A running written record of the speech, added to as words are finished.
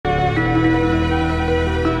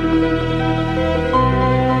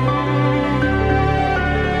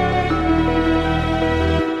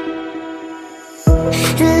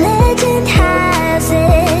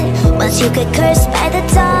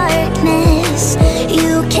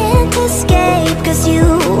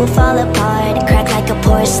fall apart, crack like a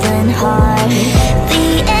porcelain heart.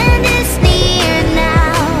 The end is near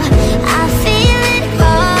now, I feel it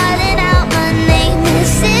calling out my name.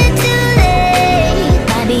 Is it too late?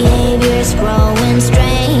 My behavior's growing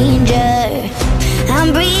stranger. I'm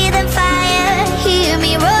breathing fire, hear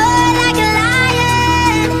me roar like a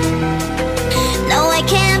lion. No, I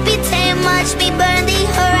can't be tamed, watch me burn the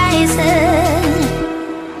horizon.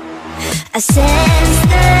 I sense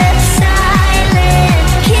the silent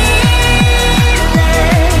killer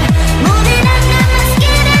moving under my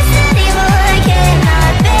skin. It's an evil I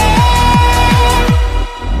cannot bear.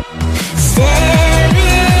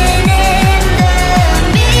 Staring in the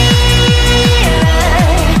mirror,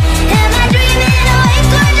 am I dreaming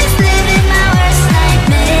awake or just living my worst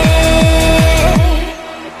nightmare?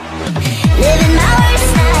 Living my worst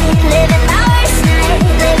night, living my worst night,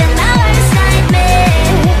 living my worst nightmare.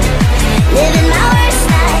 Living my worst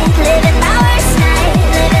night, living my worst night,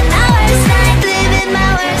 living my worst night, living my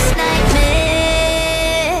worst nightmare.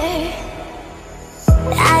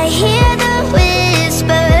 I hear the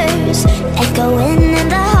whispers echoing in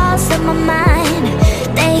the halls of my mind.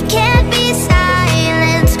 They can't be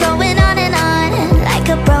silenced, going on and on like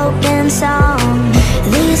a broken song.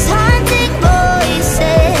 These haunting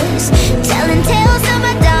voices telling tales of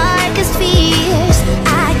my darkest fears.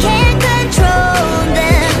 I can't control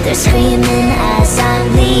them, they're screaming as I'm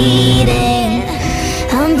bleeding.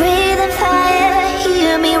 I'm breathing fire,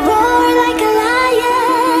 hear me roar like a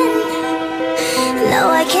lion. No,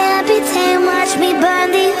 I can't be tamed, watch me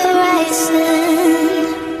burn the horizon.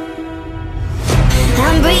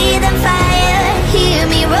 I'm breathing fire, hear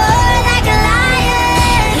me roar like a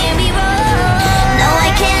lion. Hear me roar. No,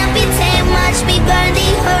 I can't be tamed, watch me burn the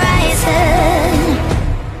horizon.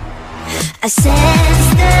 I sense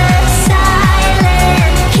the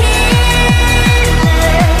silent killer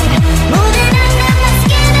moving under my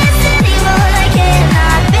skin. It's an evil I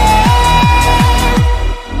cannot bear.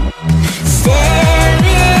 Staring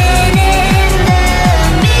in the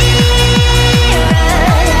mirror,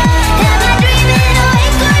 am I dreaming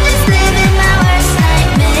awake or just living my worst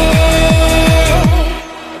nightmare?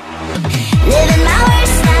 Living my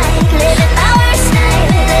worst night, living my worst night,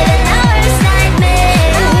 living my worst nightmare.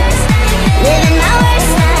 Living my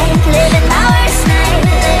worst night, living my worst night,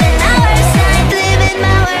 living my worst night, living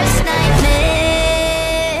my worst nightmare.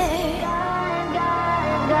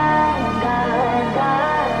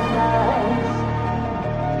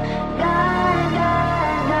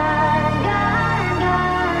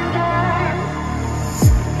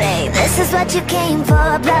 Babe, this is what you came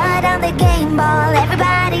for. Blood on the game ball,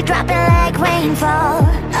 everybody dropping like rainfall.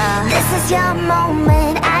 This is your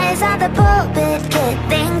moment, eyes on the pulpit, kid,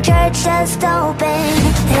 think church just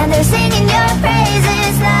opened. And they're singing your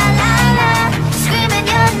praises, la la la, screaming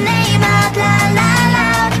your name out, la la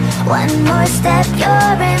loud. One more step,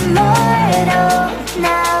 you're immortal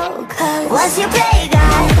now. 'Cause once you play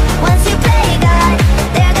God, once you play God,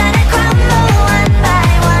 they're gonna crumble one by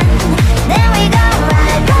one. Then we go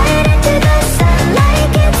right into the sun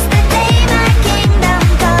like it's the day my kingdom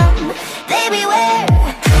come. Baby, we're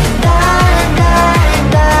God, God,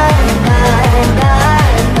 God, God,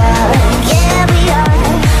 God, God. Yeah, we are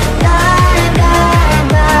God, God,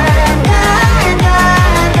 God, God,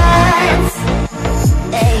 God, God.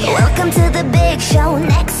 Hey, welcome to the big show.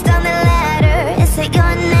 Next on the ladder, is it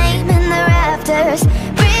your name in the rafters?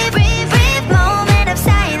 Brief, brief, brief moment of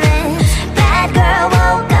silence. Bad girl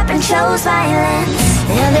woke up and chose violence.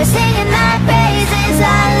 And they're singing my praises,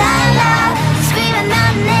 la la la, screaming my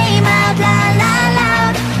name out, la la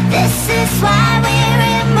loud. This is why we're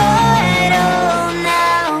immortal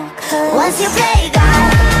now. 'Cause once you play God,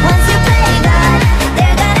 once you play God,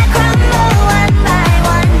 they're gonna crumble one by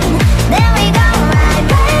one. Then we go right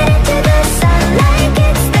into the sun like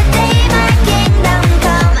it's the day my kingdom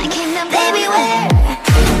come. My kingdom, baby, we're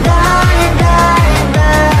God, God,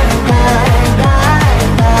 God, God, God,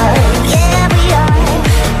 God. Yeah, we are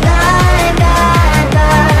God, God,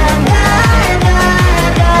 God, God,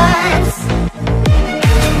 God, God.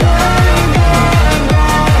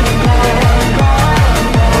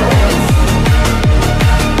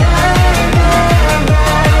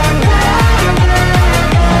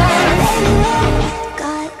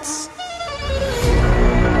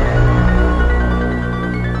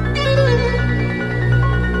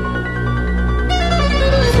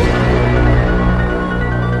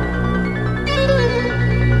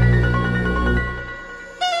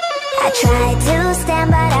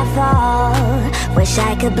 Wish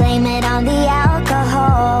I could blame it on the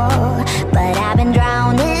alcohol, but I've been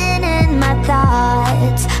drowning in my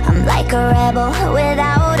thoughts. I'm like a rebel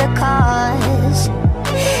without a cause.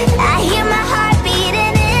 I hear my heart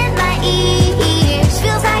beating in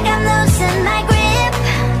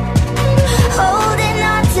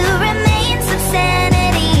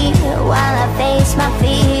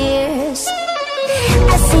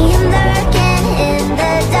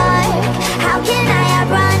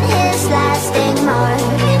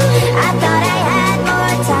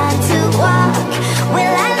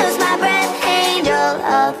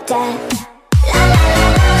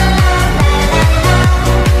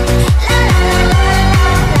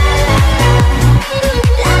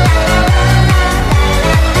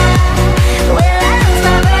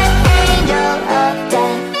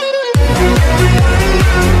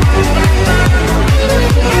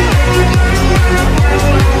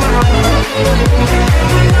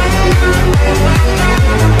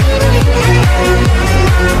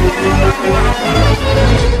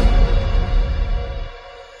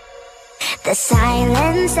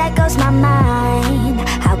goes my mind.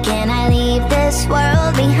 How can I leave this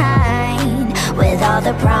world behind? With all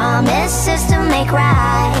the promises to make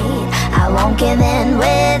right, I won't give in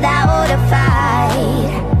without a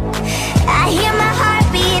fight. I hear my heart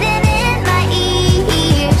beating in my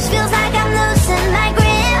ears. Feels like I'm losing my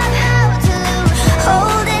grip,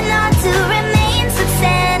 holding on to remains of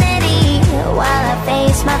sanity while I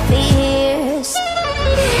face my fears.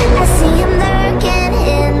 I see him lurking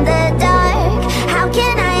in the dark. How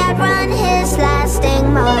can I outrun his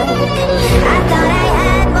lasting mark? I